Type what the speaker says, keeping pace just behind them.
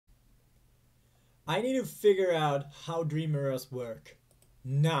I need to figure out how dream mirrors work.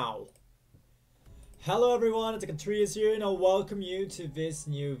 Now. Hello everyone, it's AkaTrios here and I'll welcome you to this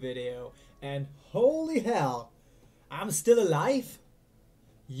new video. And holy hell, I'm still alive?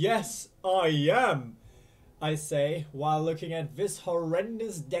 Yes, I am! I say, while looking at this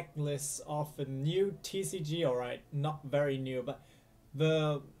horrendous deck list of the new TCG, alright, not very new, but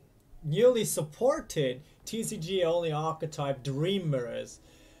the newly supported TCG only archetype Dream Mirrors,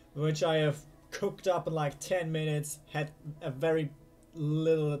 which I have cooked up in like 10 minutes, had a very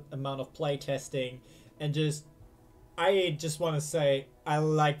little amount of playtesting, and I just want to say I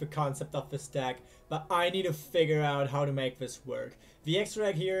like the concept of this deck, but I need to figure out how to make this work. The extra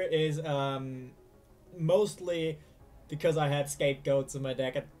deck here is mostly because I had scapegoats in my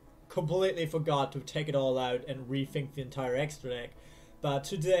deck. I completely forgot to take it all out and rethink the entire extra deck. But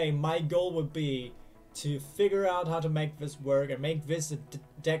today my goal would be to figure out how to make this work and make this a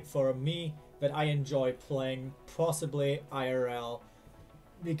deck for me that I enjoy playing, possibly IRL.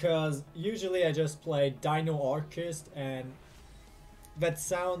 Because usually I just play Dino Orchist and that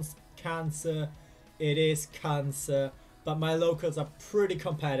sounds cancer, it is cancer, but my locals are pretty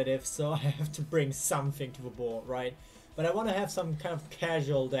competitive, so I have to bring something to the board, right? But I want to have some kind of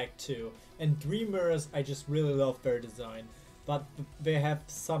casual deck too. And Dream Mirrors, I just really love their design. But they have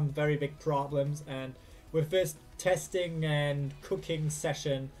some very big problems, and with this testing and cooking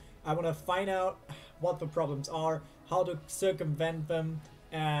session, I want to find out what the problems are, how to circumvent them,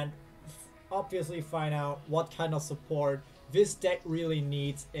 and obviously find out what kind of support this deck really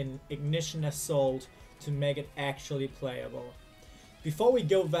needs in Ignition Assault to make it actually playable. Before we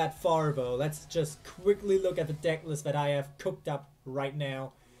go that far though, let's just quickly look at the deck list that I have cooked up right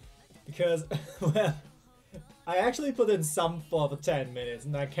now, because well, I actually put in some for the 10 minutes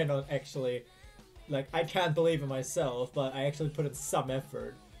and I cannot actually, like, I can't believe it myself, but I actually put in some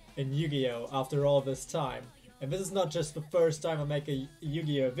effort in Yu-Gi-Oh! After all this time. And this is not just the first time I make a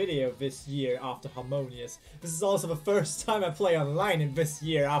Yu-Gi-Oh! Video this year after Harmonious. This is also the first time I play online in this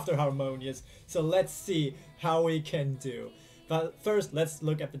year after Harmonious. So let's see how we can do. But first, let's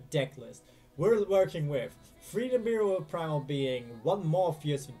look at the deck list. We're working with 3 Nibiru Primal Being, 1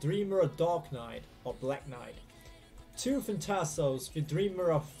 Morpheus for Dreamer of Dark Knight or Black Knight, 2 Phantasos for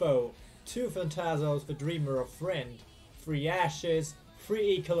Dreamer of Foe, 2 Phantasos for Dreamer of Friend, 3 Ashes,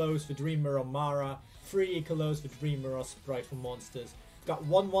 3 Ecolos for Dreamer of Mara, 3 Ecolos for Dreamer of Sprite for Monsters. Got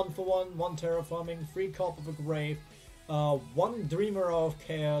 1 for 1 Terraforming, 3 Cop of a Grave, 1 Dreamer of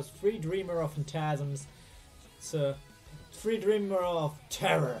Chaos, 3 Dreamer of Phantasms, so 3 Dreamer of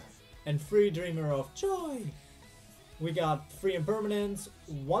Terror, and 3 Dreamer of Joy. We got 3 Impermanence,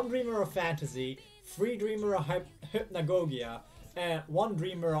 1 Dreamer of Fantasy, 3 Dreamer of Hypnagogia, and 1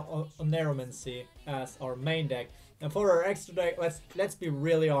 Dreamer of Oneiromancy as our main deck. And for our extra deck, let's be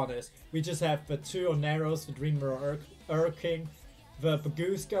really honest. We just have the 2 Oneiros, the Dreamer of Urking, the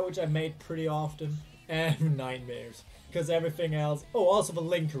Baguska, which I made pretty often, and Nightmares. Because everything else... Oh, also the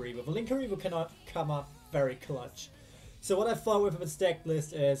Linkareaver. The Linkareaver cannot come up very clutch. So what I thought with this deck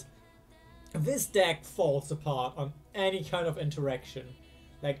list is, this deck falls apart on any kind of interaction.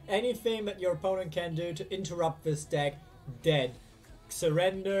 Like, anything that your opponent can do to interrupt this deck, dead.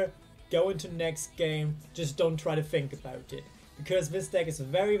 Surrender, go into next game, just don't try to think about it. Because this deck is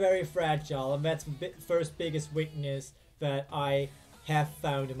very, very fragile, and that's the first biggest weakness that I have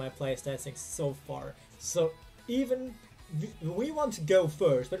found in my playtesting so far. So even, we want to go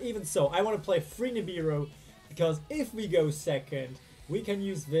first, but even so, I want to play 3 Nibiru, because if we go second, we can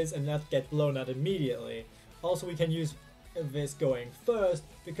use this and not get blown out immediately. Also, we can use this going first,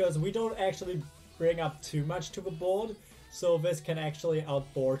 because we don't actually bring up too much to the board, so this can actually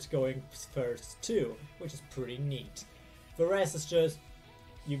outboard going first too, which is pretty neat. The rest is just,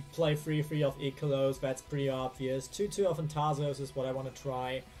 you play 3-3 of Ecolos, that's pretty obvious. 2-2 of Phantasos is what I want to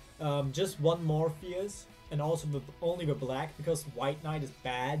try. Just 1 Morpheus, and also only the black, because White Knight is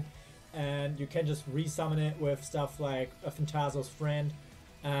bad. And you can just resummon it with stuff like a Phantasos Friend,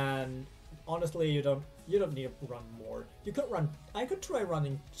 and honestly you don't need to run more. You could run, I could try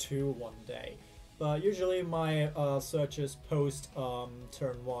running 2 one day, but usually my searches post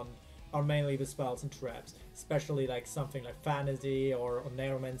turn 1 are mainly the spells and traps, especially like something like Fantasy or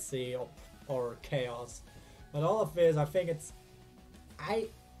Oneiromancy or Chaos. But all of this, I think it's, I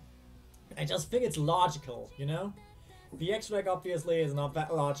just think it's logical, you know? The extra deck obviously is not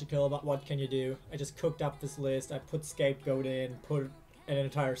that logical, but what can you do? I just cooked up this list, I put Scapegoat in, put an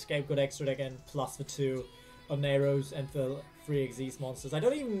entire Scapegoat extra deck in, plus the 2 Oneiros and the 3 Xyz monsters. I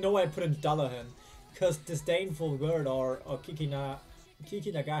don't even know why I put in Dullahan, because Disdainful Word or Kiki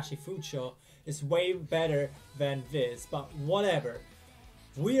Nagashi Fucho is way better than this, but whatever.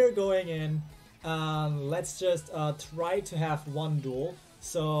 We are going in Let's just try to have one duel.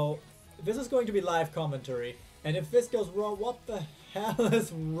 So this is going to be live commentary, and if this goes wrong, what the hell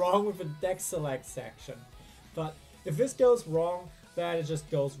is wrong with the deck select section? But if this goes wrong, then it just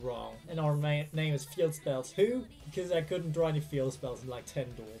goes wrong. And our name is Field Spells. Who? Because I couldn't draw any field spells in like 10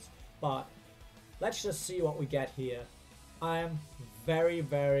 duels. But let's just see what we get here. I am very,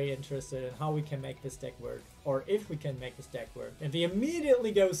 very interested in how we can make this deck work, or if we can make this deck work. If he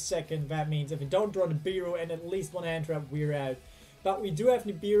immediately goes second, that means if we don't draw Nibiru and at least one hand trap, we're out. But we do have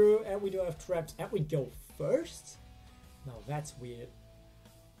Nibiru and we do have traps, and we go first? No, that's weird.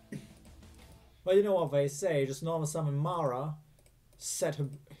 Well, you know what they say, just normal summon Mara, set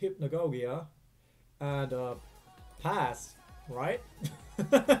Hypnagogia, and pass, right?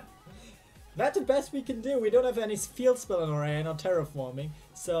 That's the best we can do. We don't have any field spell in our hand or terraforming,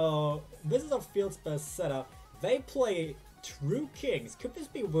 so this is our field spell setup. They play True Kings. Could this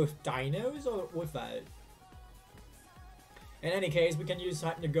be with dinos or without? In any case, we can use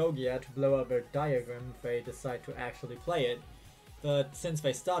Hypnagogia to blow up their diagram if they decide to actually play it. But since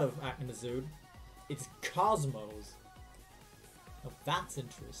they started with Acnamazud, it's Cosmos. Oh, that's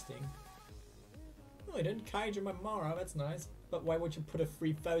interesting. Oh, I didn't Kaiju my Mara, that's nice. But why would you put a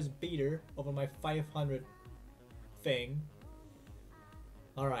 3000 beater over my 500 thing?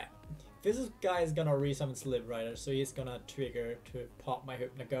 Alright. This guy is gonna resummon Slip Rider, so he's gonna trigger to pop my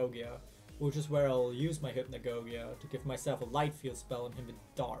Hypnagogia, which is where I'll use my Hypnagogia to give myself a light field spell and him with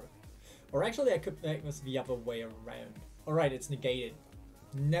dark. Or actually I could make this the other way around. Alright, it's negated.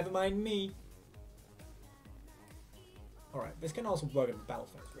 Never mind me. Alright, this can also work in battle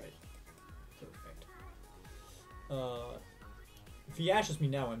phase, right? Perfect. If he ashes me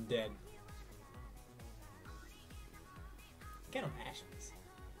now, I'm dead. I cannot ash this.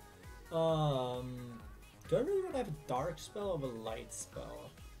 Do I really want to have a dark spell or a light spell?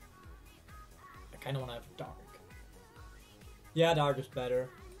 I kind of want to have dark. Yeah, dark is better.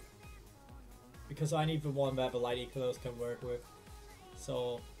 Because I need the one that the light Eclipse can work with.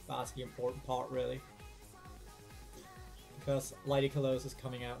 So that's the important part, really. Because light Eclipse is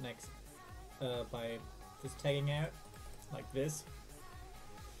coming out next by just taking out like this.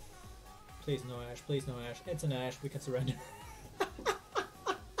 Please no Ash, please no Ash. It's an Ash, we can surrender.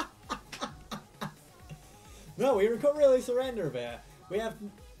 No, we can't really surrender there. We have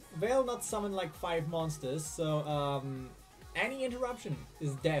Veil not summon like 5 monsters, so any interruption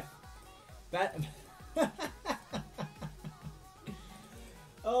is death. That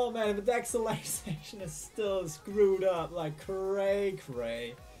oh man, the deck select section is still screwed up like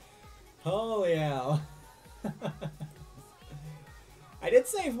cray. Holy hell. I did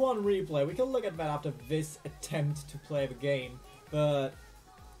save one replay. We can look at that after this attempt to play the game, but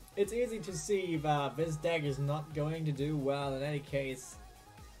it's easy to see that this deck is not going to do well in any case.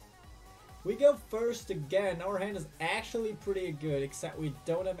 We go first again. Our hand is actually pretty good, except we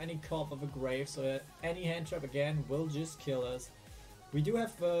don't have any Cult of a Grave, so any hand trap again will just kill us. We do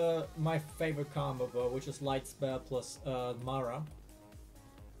have my favorite combo though, which is Light Spell plus Mara.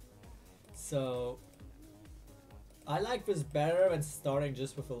 So I like this better than starting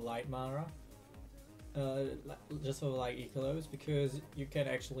just with a light Mara. Just with a light Eclipse, because you can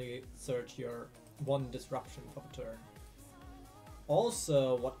actually search your one disruption for the turn.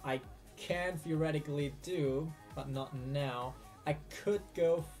 Also, what I can theoretically do, but not now, I could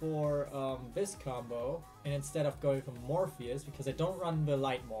go for this combo, and instead of going for Morpheus, because I don't run the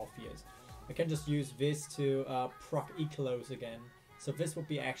light Morpheus, I can just use this to proc Eclipse again. So this would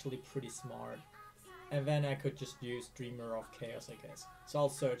be actually pretty smart. And then I could just use Dreamer of Chaos, I guess. So I'll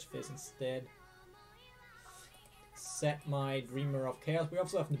search this instead. Set my Dreamer of Chaos. We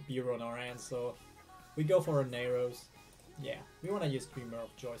also have Nibiru on our hand, so we go for a Neros. Yeah, we want to use Dreamer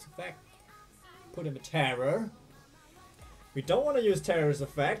of Joy's effect. Put him a Terror. We don't want to use Terror's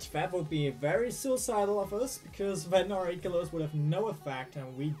effect. That would be very suicidal of us, because then our Eclipse would have no effect,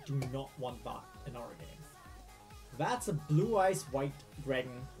 and we do not want that in our game. That's a Blue Eyes White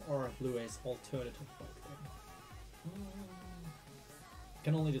Dragon, or a Blue Eyes alternative White Dragon.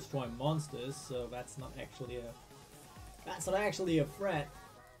 Can only destroy monsters, so that's not actually a threat.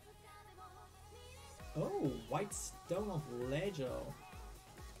 Oh, White Stone of Lego.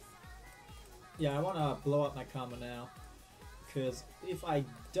 Yeah, I want to blow up my combo now, because if I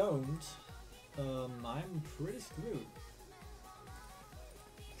don't, I'm pretty screwed.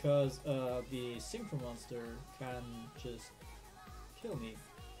 Because the Synchro Monster can just kill me.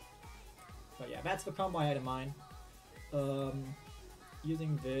 But yeah, that's the combo I had in mind.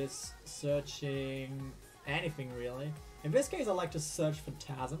 Using this, searching anything really. In this case I like to search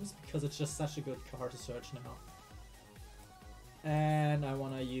Phantasms, because it's just such a good card to search now. And I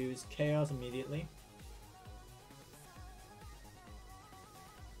want to use use Chaos immediately.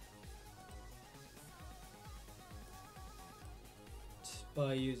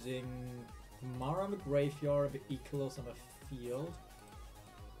 By using Mara on the graveyard, the Ecolos on the field.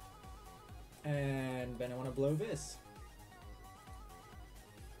 And then I want to blow this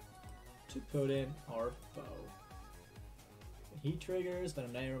to put in our bow. He triggers, then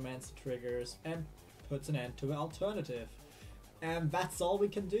Neuromancer triggers, and puts an end to the alternative. And that's all we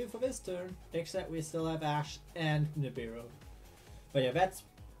can do for this turn, except we still have Ash and Nibiru. But yeah,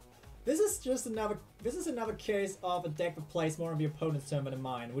 this is another case of a deck that plays more on the opponent's turn than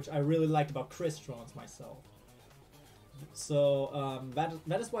mine, which I really liked about Crystrons myself. So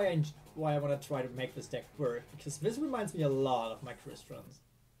that is why I want to try to make this deck work, because this reminds me a lot of my Crystrons.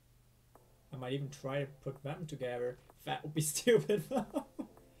 I might even try to put them together. That would be stupid.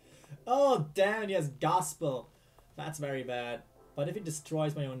 Oh damn, he has Gospel. That's very bad. But if he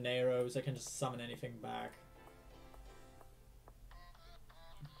destroys my own Neros, I can just summon anything back.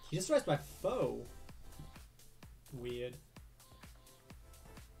 He destroys my foe. Weird.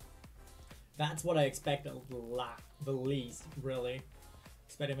 That's what I expect the least, really.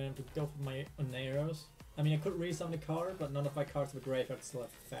 Expecting him to go for my Neros. I mean, I could resummon the card, but none of my cards in the graveyard still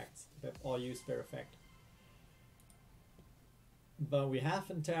have effects. They've all used their effect. But we have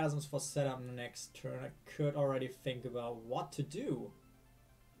Phantasms for setup next turn. I could already think about what to do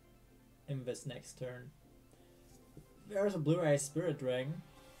in this next turn. There's a Blue-Eye Spirit Dragon.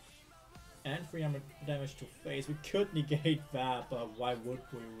 And 300 damage to face. We could negate that, but why would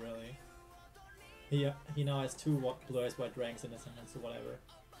we really? He now has 2 Blue-Eyes White Dragons in his hand, so whatever.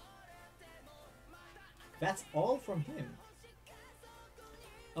 That's all from him.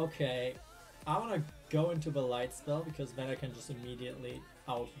 Okay, I want to go into the light spell because then I can just immediately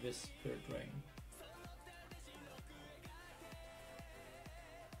out this Spirit Dragon.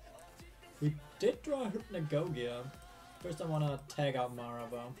 We did draw Hypnagogia. First I want to tag out Mara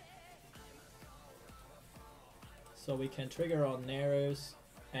though. So we can trigger on Neros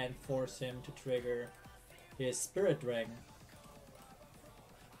and force him to trigger his Spirit Dragon.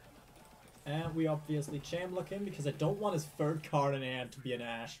 And we obviously chain block him because I don't want his third card in hand to be an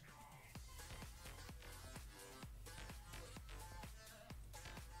Ash.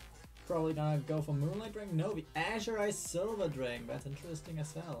 Probably gonna go for Moonlight Dragon. No, the Azure Eye Silver Dragon. That's interesting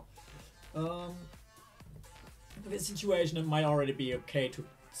as hell. In this situation it might already be okay to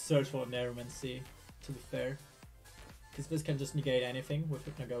search for Neuromancy, to be fair. Because this can just negate anything with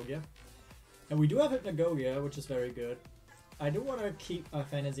Hypnagogia. And we do have Hypnagogia, which is very good. I do want to keep a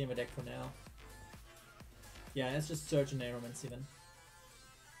Fantasy in my deck for now. Yeah, let's just search a Neuromancy then.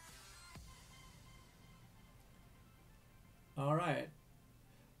 Alright.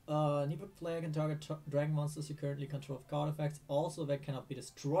 Neither player can target dragon monsters you currently control with card effects. Also, they cannot be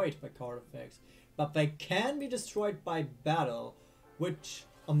destroyed by card effects. But they can be destroyed by battle, which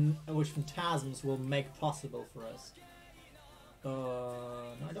Phantasms will make possible for us.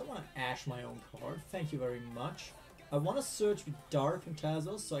 No, I don't want to Ash my own card. Thank you very much. I want to search with Dark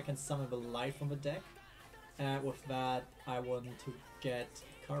Phantasms so I can summon the light from the deck. And with that, I want to get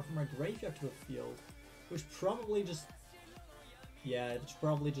a card from my graveyard to the field, which probably just... yeah, it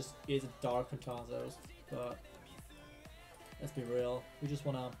probably just is a Dark Phantasms, but let's be real. We just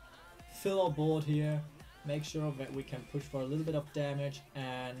want to fill our board here, make sure that we can push for a little bit of damage,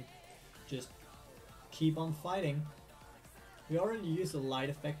 and just keep on fighting. We already used a light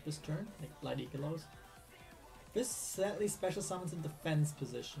effect this turn, like Light Ecolos. This sadly special summons in defense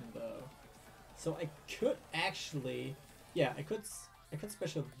position though. So I could actually, yeah, I could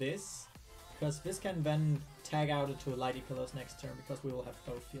special this, because this can then tag out into Light Ecolos next turn because we will have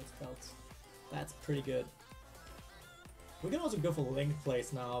both field spells. That's pretty good. We can also go for Link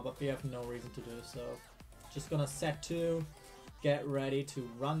Place now, but we have no reason to do so. Just gonna set 2, get ready to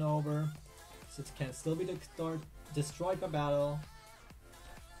run over, so it can still be destroyed by battle,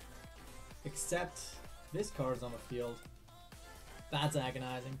 except this card is on the field. That's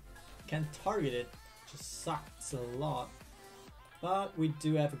agonizing. Can't target it, just sucks a lot. But we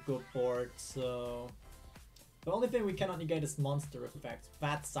do have a good board, so... the only thing we cannot negate is monster effects.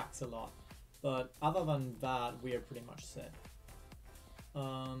 That sucks a lot. But other than that, we are pretty much set. Do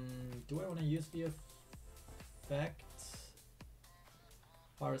I want to use the effect?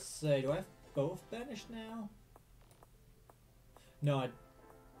 Hard to say. Do I have both banished now? No,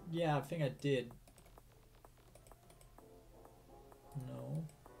 yeah, I think I did. No.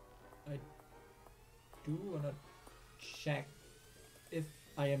 I do want to check if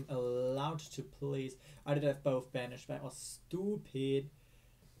I am allowed to, please. I did have both banished. That was stupid.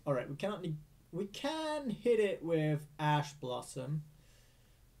 Alright, we can hit it with Ash Blossom.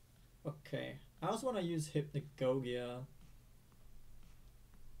 Okay, I also want to use Hypnagogia.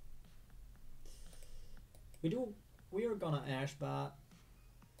 We are gonna Ashbat,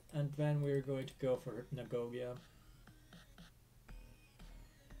 and then we're going to go for Hypnagogia.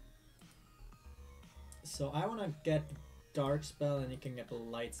 So I want to get Dark Spell, and you can get the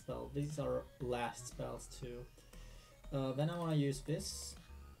Light Spell. These are last spells too. Then I want to use this.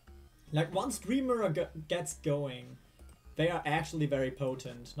 Like, once Dreamer gets going, they are actually very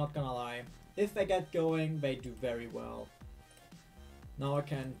potent, not gonna lie. If they get going, they do very well. Now I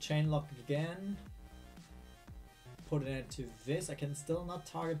can Chain Lock again. Put it into this. I can still not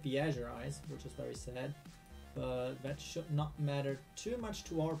target the Azure Eyes, which is very sad. But that should not matter too much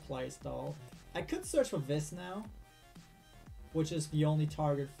to our playstyle. I could search for this now, which is the only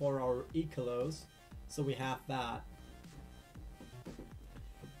target for our Ikalos. So we have that.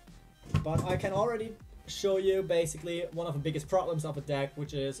 But I can already show you basically one of the biggest problems of a deck,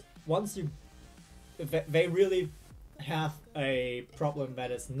 which is once you... They really have a problem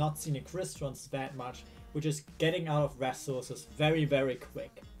that is not seeing Crystrons that much, which is getting out of resources very, very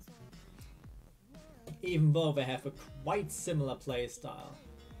quick. Even though they have a quite similar playstyle.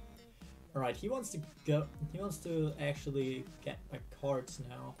 Alright, he wants to actually get my cards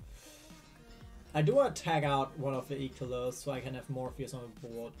now. I do want to tag out one of the Ikalos so I can have Morpheus on the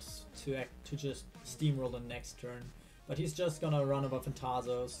board to just steamroll the next turn. But he's just gonna run over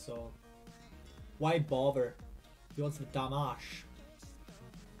Phantazos, so why bother? He wants the damage.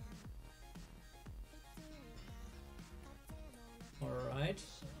 Alright.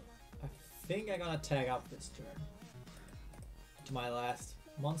 I think I'm gonna tag out this turn. To my last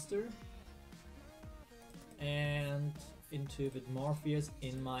monster. And into the Morpheus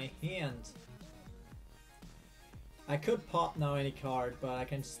in my hand. I could pop now any card, but I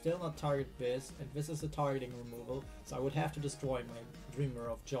can still not target this, and this is a targeting removal, so I would have to destroy my Dreamer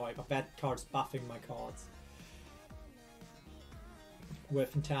of Joy, but that card's buffing my cards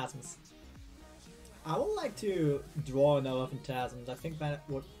with Phantasms. I would like to draw another Phantasms. I think that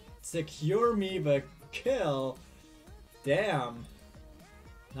would secure me the kill. Damn.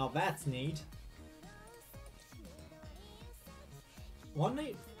 Now that's neat. One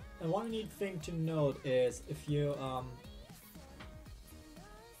neat thing to note is if you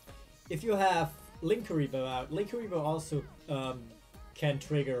have Linkuriboh out, Linkuriboh also can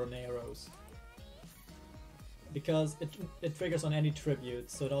trigger on arrows because it triggers on any tribute.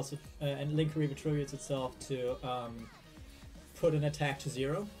 So it also and Linkuriboh tributes itself to put an attack to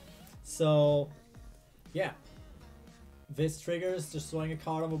 0. So yeah, this triggers destroying a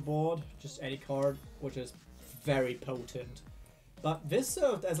card on the board, just any card, which is very potent. But this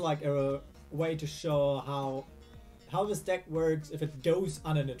served as like a way to show how this deck works if it goes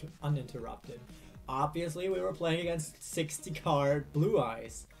uninterrupted. Obviously we were playing against 60 card Blue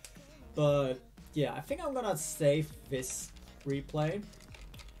Eyes. But yeah, I think I'm gonna save this replay.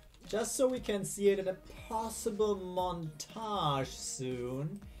 Just so we can see it in a possible montage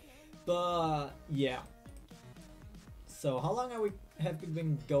soon. But yeah. So how long have we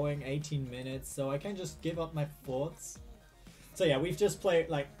been going? 18 minutes, so I can just give up my thoughts. So yeah, we've just played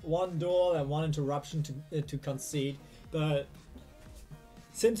like one duel and one interruption to concede, but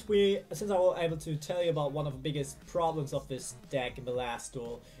since I was able to tell you about one of the biggest problems of this deck in the last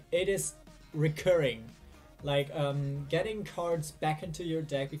duel, it is recurring, like getting cards back into your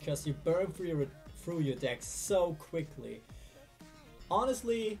deck because you burn through your deck so quickly.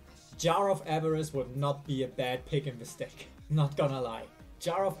 Honestly, Jar of Avarice would not be a bad pick in this deck, not gonna lie.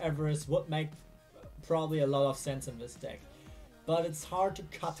 Jar of Avarice would make probably a lot of sense in this deck. But it's hard to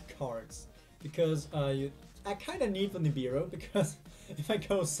cut cards because I kind of need the Nibiru because if I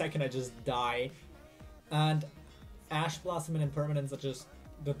go second I just die, and Ash Blossom and Impermanence are just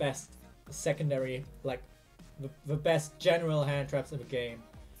the best secondary, like the best general hand traps in the game.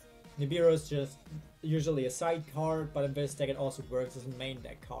 Nibiru is just usually a side card, but in this deck it also works as a main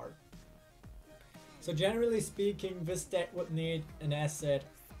deck card. So generally speaking, this deck would need an asset.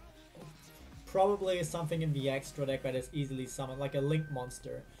 Probably something in the extra deck that is easily summoned, like a Link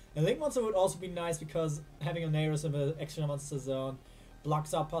Monster. A Link Monster would also be nice because having a Nairus in the extra monster zone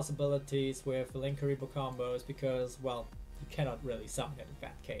blocks out possibilities with Linkuriboh combos because, well, you cannot really summon it in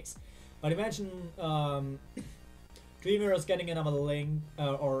that case. But imagine Dreamer is getting another Link,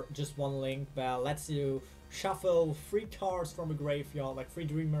 or just one Link that lets you shuffle 3 cards from a graveyard, like 3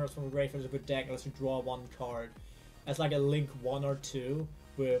 Dreamers from a graveyard of a deck, lets you draw 1 card. As like a Link 1 or 2.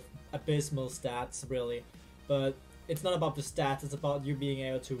 With abysmal stats, really, but it's not about the stats, it's about you being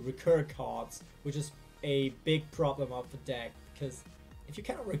able to recur cards, which is a big problem of the deck, because if you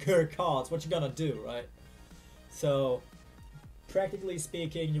cannot recur cards, what you gonna do, right? So practically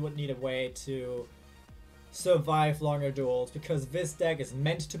speaking, you would need a way to survive longer duels, because this deck is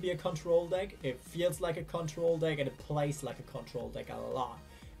meant to be a control deck. It feels like a control deck and it plays like a control deck a lot.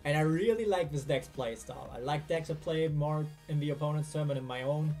 And I really like this deck's playstyle. I like decks that play more in the opponent's turn than in my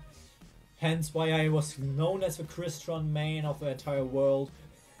own. Hence why I was known as the Crystrons main of the entire world.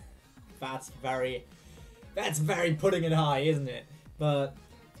 That's very putting it high, isn't it? But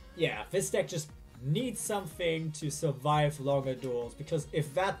yeah, this deck just needs something to survive longer duels, because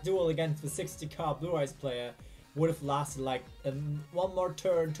if that duel against the 60-card Blue Eyes player would have lasted like one more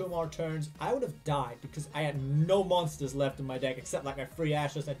turn, 2 more turns, I would have died, because I had no monsters left in my deck except like my 3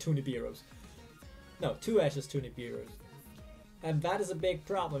 Ashes and 2 Nibiru's. No, 2 Ashes, 2 Nibiru's. And that is a big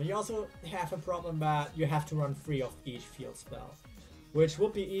problem. You also have a problem that you have to run 3 of each field spell, which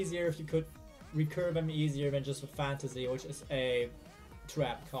would be easier if you could recur them easier than just a Fantasy, which is a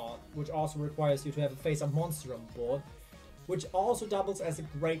trap card, which also requires you to have a face-up monster on board, which also doubles as a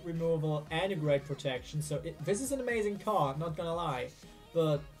great removal and a great protection. So this is an amazing card, not gonna lie,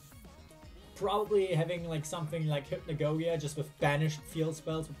 but probably having like something like Hypnagogia just with banished field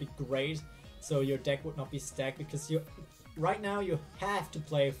spells would be great, so your deck would not be stacked, because right now you have to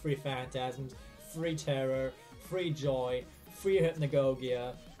play 3 Phantasms, 3 Terror, 3 Joy, 3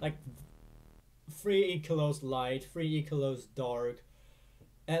 Hypnagogia, like 3 Ikalos Light, 3 Ikalos Dark,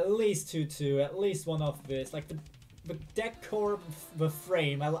 at least 2/2, at least one of this. Like the deck core, the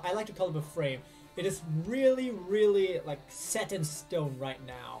frame, I like to call it the frame. It is really, really like set in stone right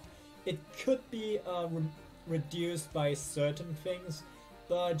now. It could be reduced by certain things,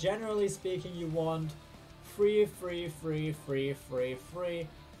 but generally speaking, you want 3, 3, 3, 3, 3, 3,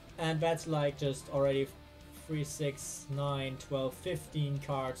 and that's like just already 3, 6, 9, 12, 15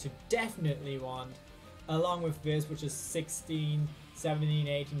 cards you definitely want, along with this, which is 16, 17,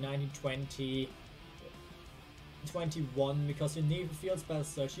 18, 19, 20, 21, because you need field spell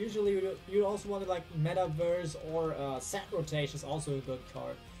search. Usually you also want to like Metaverse or set rotation is also a good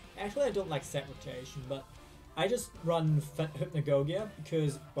card. Actually, I don't like set rotation, but I just run Hypnagogia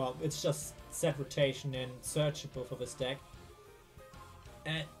because, well, it's just set rotation and searchable for this deck.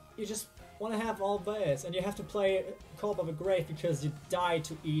 And you just want to have all this, and you have to play Call of a Grave because you die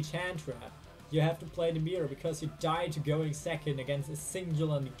to each hand trap. You have to play the Mirror because you die to going second against a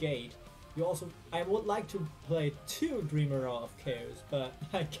singular negate. You also, I would like to play 2 Dreamer of Chaos, but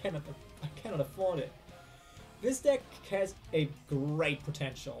I cannot afford it. This deck has a great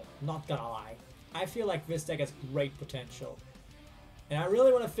potential, not gonna lie. I feel like this deck has great potential. And I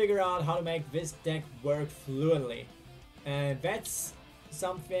really want to figure out how to make this deck work fluently. And that's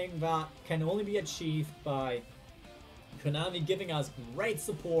something that can only be achieved by Konami giving us great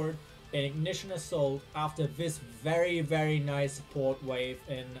support in Ignition Assault after this very, very nice support wave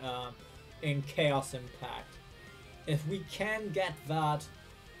in Chaos Impact. If we can get that,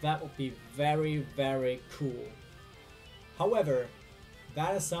 that would be very, very cool. However,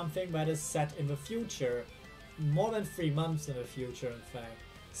 that is something that is set in the future, more than 3 months in the future in fact.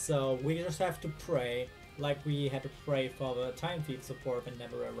 So we just have to pray, like we had to pray for the Time Thief support that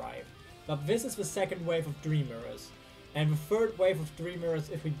never arrived. But this is the second wave of Dream Mirrors. And the third wave of Dream Mirrors,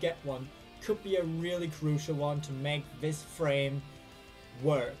 if we get one, could be a really crucial one to make this frame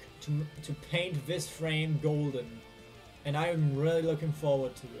work, to paint this frame golden. And I am really looking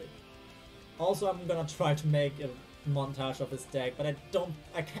forward to it. Also, I'm gonna try to make a montage of this deck, but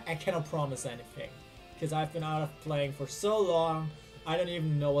I cannot promise anything, because I've been out of playing for so long, I don't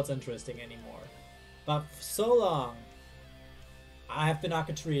even know what's interesting anymore. But for so long, I have been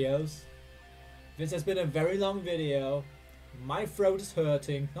AkaTrios. This has been a very long video. My throat is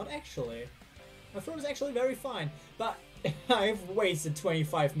hurting. Not actually. My throat is actually very fine. But I've wasted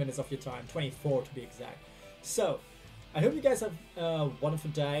 25 minutes of your time. 24 to be exact. So, I hope you guys have a wonderful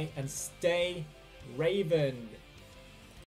day and stay Raven.